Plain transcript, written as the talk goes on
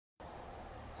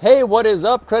Hey, what is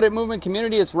up, Credit Movement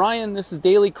community? It's Ryan. This is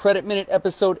Daily Credit Minute,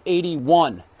 episode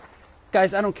 81.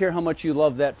 Guys, I don't care how much you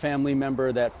love that family member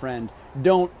or that friend.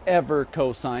 Don't ever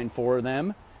co-sign for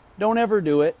them. Don't ever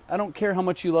do it. I don't care how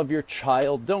much you love your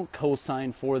child. Don't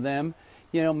co-sign for them.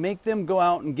 You know, make them go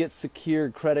out and get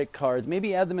secured credit cards.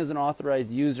 Maybe add them as an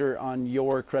authorized user on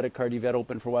your credit card you've had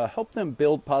open for a while. Help them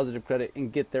build positive credit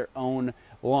and get their own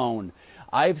loan.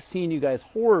 I've seen you guys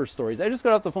horror stories. I just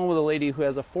got off the phone with a lady who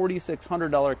has a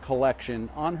 $4,600 collection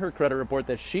on her credit report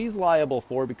that she's liable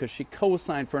for because she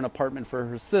co-signed for an apartment for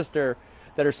her sister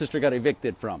that her sister got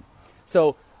evicted from.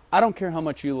 So I don't care how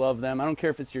much you love them. I don't care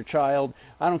if it's your child.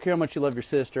 I don't care how much you love your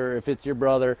sister, if it's your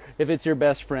brother, if it's your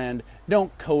best friend.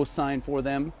 Don't co-sign for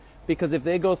them, because if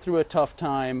they go through a tough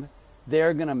time,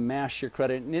 they're going to mash your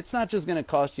credit. And it's not just going to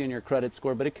cost you in your credit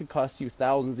score, but it could cost you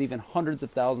thousands, even hundreds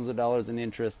of thousands of dollars in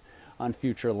interest on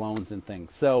future loans and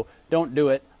things. So don't do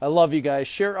it. I love you guys.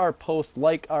 Share our post,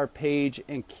 like our page,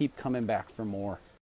 and keep coming back for more.